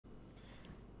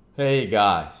Hey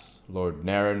guys, Lord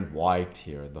Naren White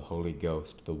here, the Holy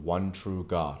Ghost, the one true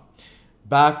God,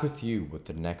 back with you with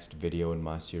the next video in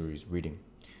my series reading,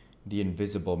 The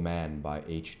Invisible Man by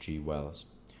H.G. Wells.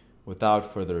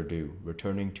 Without further ado,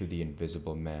 returning to The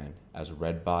Invisible Man, as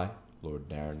read by Lord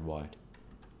Naren White.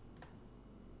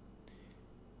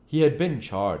 He had been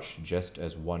charged just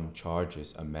as one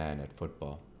charges a man at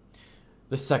football.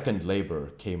 The second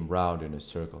laborer came round in a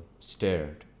circle,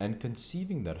 stared, and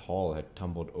conceiving that Hall had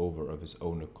tumbled over of his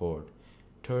own accord,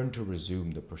 turned to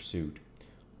resume the pursuit,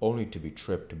 only to be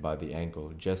tripped by the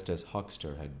ankle just as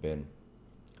Huckster had been.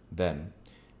 Then,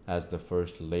 as the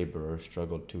first laborer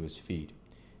struggled to his feet,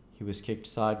 he was kicked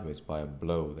sideways by a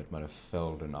blow that might have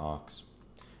felled an ox.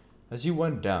 As he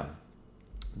went down,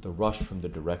 the rush from the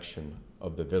direction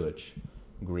of the village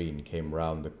green came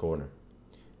round the corner.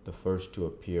 The first to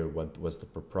appear was the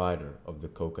proprietor of the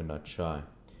Coconut Shy,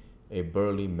 a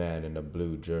burly man in a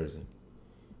blue jersey.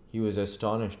 He was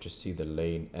astonished to see the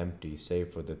lane empty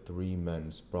save for the three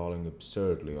men sprawling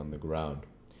absurdly on the ground.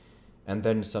 And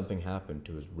then something happened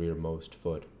to his rearmost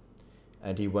foot,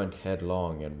 and he went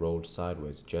headlong and rolled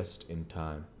sideways just in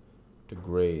time to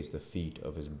graze the feet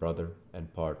of his brother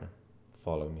and partner,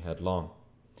 following headlong.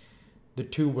 The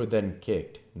two were then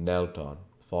kicked, knelt on,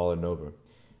 fallen over,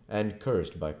 and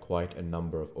cursed by quite a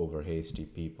number of over-hasty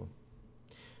people.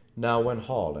 Now when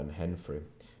Hall and Henfrey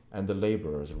and the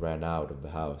laborers ran out of the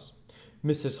house,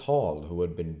 Mrs. Hall, who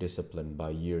had been disciplined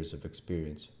by years of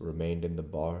experience, remained in the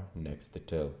bar next the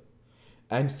till.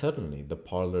 And suddenly the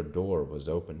parlor door was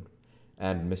opened,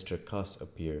 and Mr. Cuss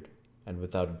appeared, and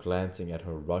without glancing at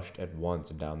her rushed at once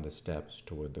down the steps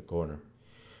toward the corner.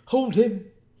 "Hold him!"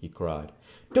 he cried.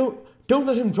 Don't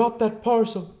let him drop that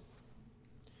parcel!"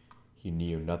 He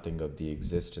knew nothing of the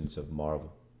existence of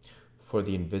Marvel, for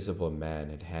the Invisible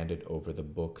Man had handed over the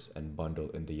books and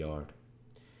bundle in the yard.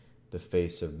 The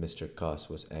face of Mr. Cuss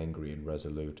was angry and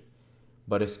resolute,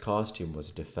 but his costume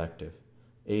was defective,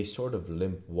 a sort of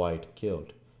limp white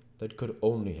kilt that could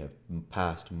only have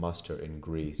passed muster in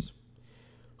Greece.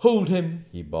 "Hold him!"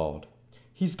 he bawled.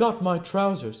 "He's got my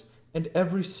trousers and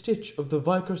every stitch of the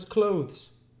vicar's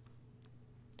clothes."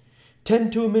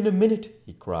 "Tend to him in a minute,"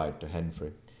 he cried to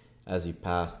Henfrey, as he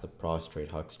passed the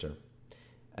prostrate huckster,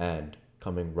 and,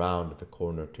 coming round the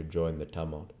corner to join the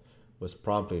tumult, was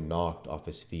promptly knocked off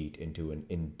his feet into an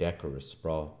indecorous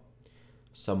sprawl.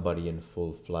 Somebody in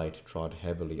full flight trod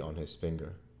heavily on his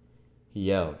finger. He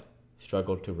yelled,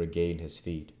 struggled to regain his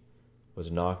feet,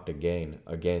 was knocked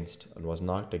against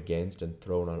and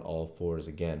thrown on all fours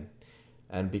again,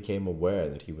 and became aware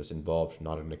that he was involved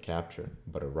not in a capture,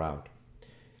 but a rout.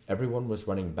 Everyone was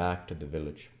running back to the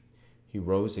village. He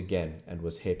rose again and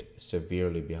was hit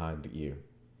severely behind the ear.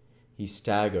 He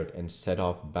staggered and set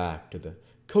off back to the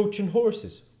 "coach and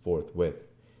horses" forthwith,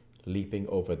 leaping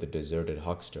over the deserted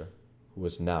huckster, who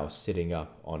was now sitting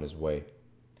up on his way.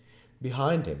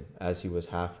 Behind him, as he was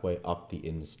halfway up the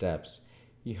inn steps,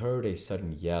 he heard a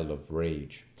sudden yell of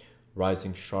rage,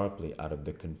 rising sharply out of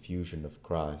the confusion of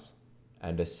cries,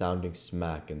 and a sounding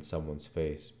smack in someone's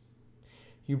face.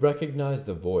 He recognized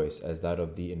the voice as that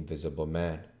of the Invisible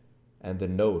Man, and the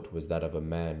note was that of a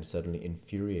man suddenly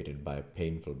infuriated by a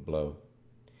painful blow.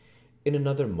 In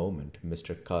another moment,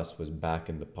 Mr. Cuss was back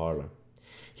in the parlor.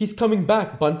 "He's coming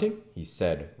back, Bunting," he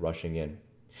said, rushing in.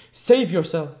 "Save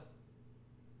yourself!"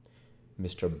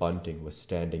 Mr. Bunting was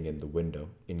standing in the window,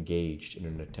 engaged in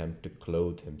an attempt to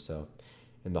clothe himself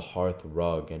in the hearth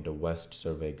rug and a West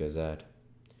Survey Gazette.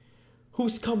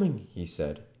 "Who's coming?" he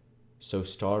said, so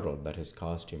startled that his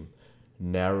costume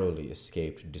narrowly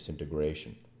escaped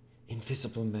disintegration.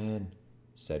 "Invisible Man,"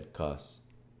 said Cuss,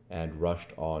 and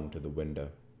rushed on to the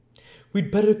window.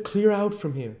 "We'd better clear out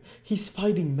from here. He's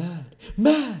fighting mad.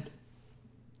 Mad!"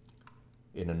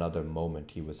 In another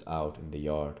moment he was out in the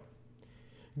yard.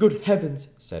 "Good heavens!"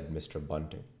 said Mr.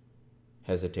 Bunting,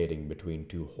 hesitating between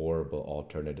two horrible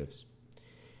alternatives.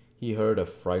 He heard a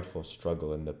frightful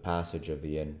struggle in the passage of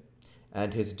the inn,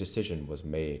 and his decision was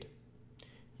made.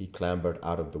 He clambered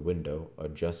out of the window,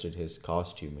 adjusted his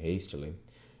costume hastily,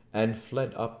 and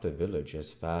fled up the village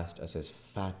as fast as his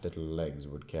fat little legs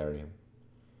would carry him.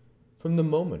 From the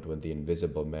moment when the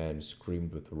Invisible Man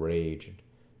screamed with rage and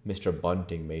Mr.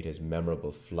 Bunting made his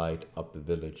memorable flight up the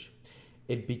village,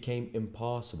 it became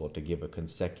impossible to give a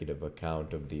consecutive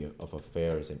account of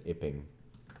affairs in Iping.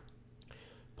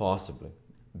 Possibly,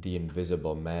 the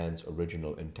Invisible Man's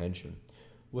original intention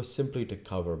was simply to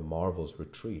cover Marvel's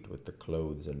retreat with the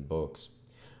clothes and books,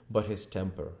 but his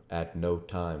temper, at no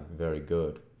time very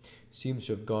good, seems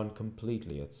to have gone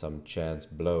completely at some chance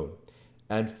blow,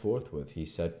 and forthwith he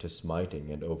set to smiting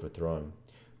and overthrowing,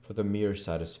 for the mere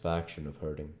satisfaction of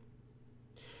hurting.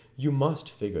 You must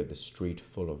figure the street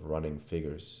full of running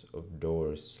figures, of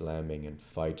doors slamming and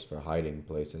fights for hiding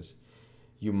places.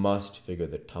 You must figure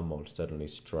the tumult suddenly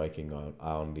striking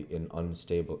on the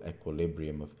unstable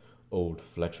equilibrium of old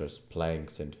Fletcher's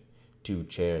planks and two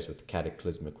chairs with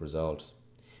cataclysmic results.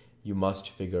 You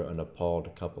must figure an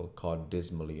appalled couple caught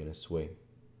dismally in a swing.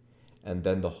 And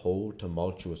then the whole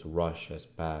tumultuous rush has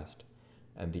passed,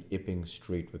 and the Ipping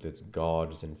street with its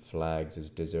gauds and flags is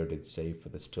deserted save for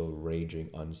the still raging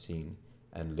unseen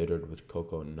and littered with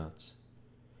cocoa nuts,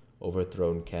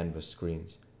 overthrown canvas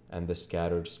screens, and the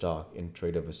scattered stock in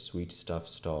trade of a sweet stuff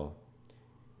stall.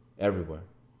 Everywhere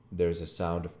there is a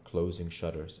sound of closing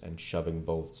shutters and shoving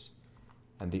bolts,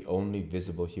 and the only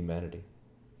visible humanity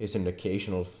is an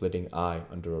occasional flitting eye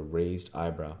under a raised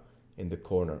eyebrow in the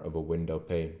corner of a window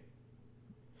pane.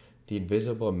 The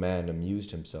invisible man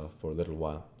amused himself for a little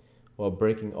while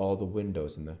breaking all the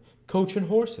windows in the coach and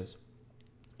horses,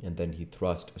 and then he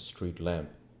thrust a street lamp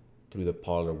through the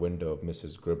parlor window of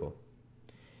Mrs. Gribble.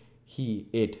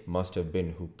 It must have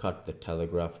been who cut the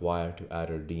telegraph wire to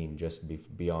Adderdean just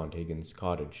beyond Higgins'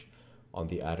 cottage on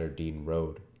the Adderdean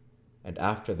road, and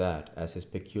after that, as his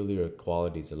peculiar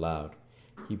qualities allowed,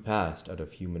 he passed out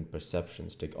of human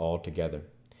perceptions altogether,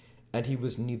 and he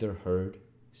was neither heard,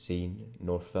 seen,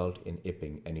 nor felt in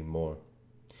Ipping any more.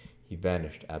 He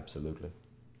vanished absolutely.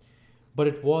 But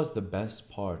it was the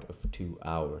best part of 2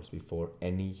 hours before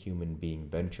any human being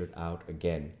ventured out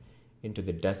again into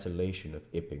the desolation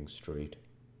of Ipping Street.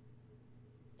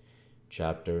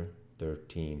 Chapter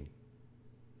 13.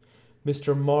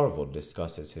 Mr. Marvel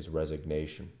discusses his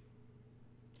resignation.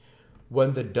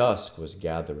 When the dusk was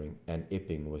gathering and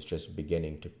Ipping was just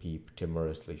beginning to peep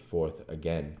timorously forth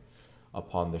again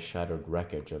upon the shattered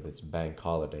wreckage of its bank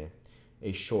holiday,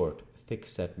 a short,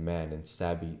 thick-set man in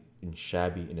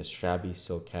a shabby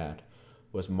silk hat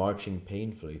was marching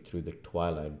painfully through the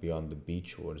twilight beyond the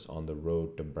beechwoods on the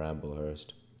road to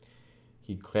Bramblehurst.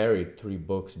 He carried 3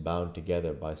 books bound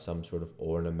together by some sort of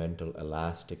ornamental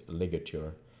elastic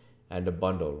ligature, and a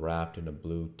bundle wrapped in a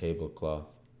blue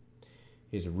tablecloth.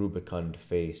 His rubicund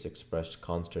face expressed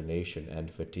consternation and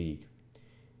fatigue.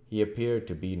 He appeared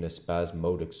to be in a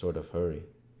spasmodic sort of hurry.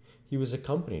 He was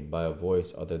accompanied by a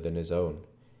voice other than his own,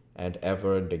 and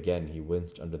ever and again he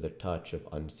winced under the touch of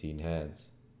unseen hands.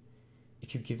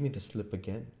 "If you give me the slip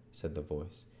again," said the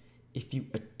voice, "if you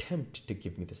attempt to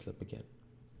give me the slip again."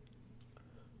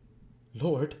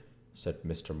 "Lord," said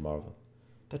Mr. Marvel,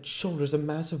 "that shoulder's a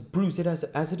mass of bruise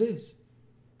as it is."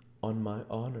 "On my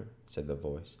honor," said the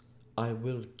voice, "I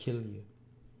will kill you."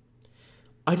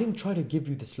 "I didn't try to give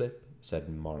you the slip," said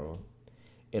Marvel,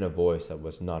 in a voice that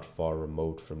was not far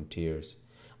remote from tears.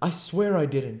 "I swear I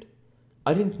didn't.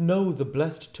 I didn't know the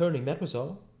blessed turning, that was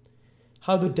all.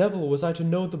 How the devil was I to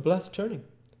know the blessed turning?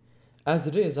 As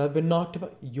it is, I've been knocked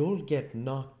about." "You'll get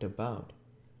knocked about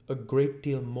a great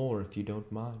deal more if you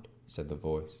don't mind," said the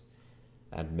voice,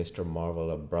 and Mr.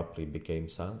 Marvel abruptly became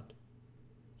silent.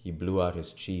 He blew out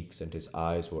his cheeks, and his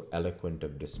eyes were eloquent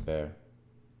of despair.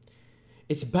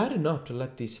 "It's bad enough to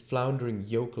let these floundering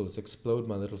yokels explode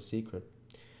my little secret,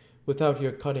 without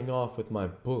your cutting off with my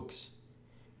books.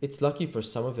 It's lucky for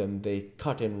some of them they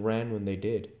cut and ran when they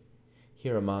did.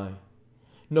 Here am I.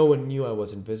 No one knew I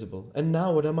was invisible, and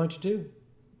now what am I to do?"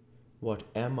 "What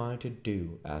am I to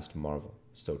do?" asked Marvel,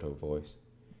 sotto voice.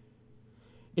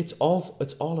 It's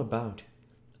all about.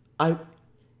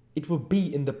 It will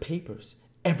be in the papers.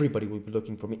 Everybody will be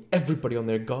looking for me, everybody on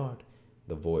their guard."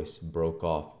 The voice broke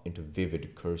off into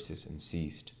vivid curses and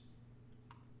ceased.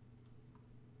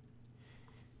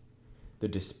 The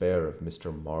despair of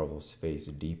Mr. Marvel's face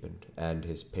deepened, and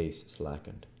his pace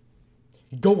slackened.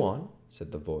 "Go on,"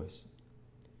 said the voice.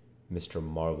 Mr.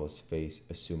 Marvel's face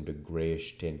assumed a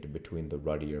grayish tint between the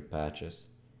ruddier patches.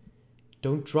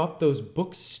 "Don't drop those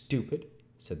books, stupid,"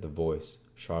 said the voice,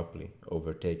 sharply,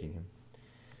 overtaking him.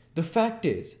 "The fact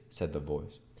is," said the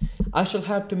voice, "I shall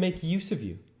have to make use of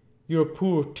you. You're a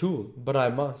poor tool, but I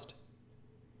must."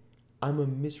 "I'm a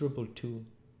miserable tool,"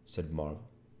 said Marvel.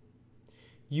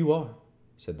 "You are,"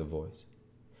 said the voice.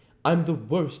 "I'm the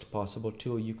worst possible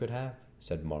tool you could have,"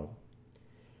 said Marvel.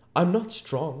 "I'm not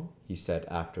strong," he said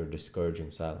after a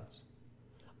discouraging silence.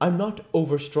 "I'm not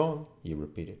over-strong," he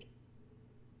repeated.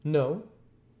 "No?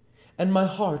 And my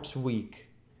heart's weak.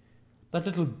 That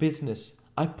little business,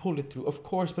 I pulled it through, of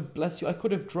course, but bless you, I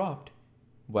could have dropped.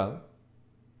 Well,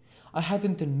 I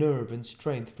haven't the nerve and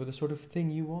strength for the sort of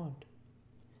thing you want.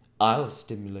 I'll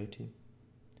stimulate you.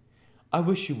 I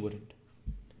wish you wouldn't.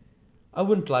 I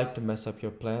wouldn't like to mess up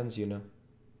your plans, you know.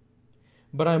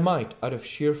 But I might out of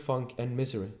sheer funk and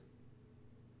misery."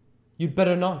 "You'd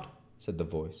better not," said the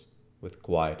voice, with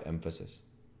quiet emphasis.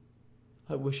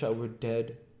 I wish I were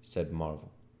dead, said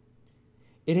Marvel.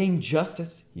 It ain't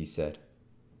justice, he said.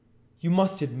 You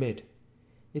must admit,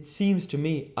 it seems to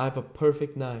me I've a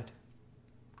perfect night.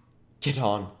 Get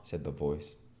on, said the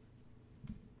voice.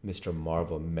 Mr.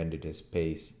 Marvel mended his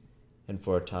pace, and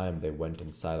for a time they went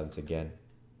in silence again.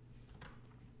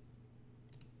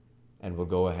 And we'll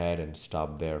go ahead and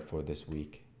stop there for this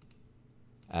week.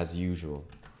 As usual,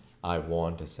 I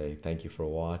want to say thank you for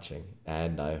watching,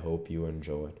 and I hope you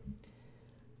enjoyed.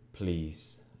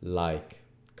 Please like,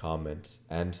 comment,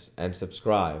 and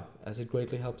subscribe, as it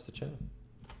greatly helps the channel.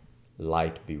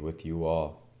 Light be with you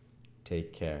all.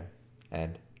 Take care,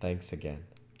 and thanks again.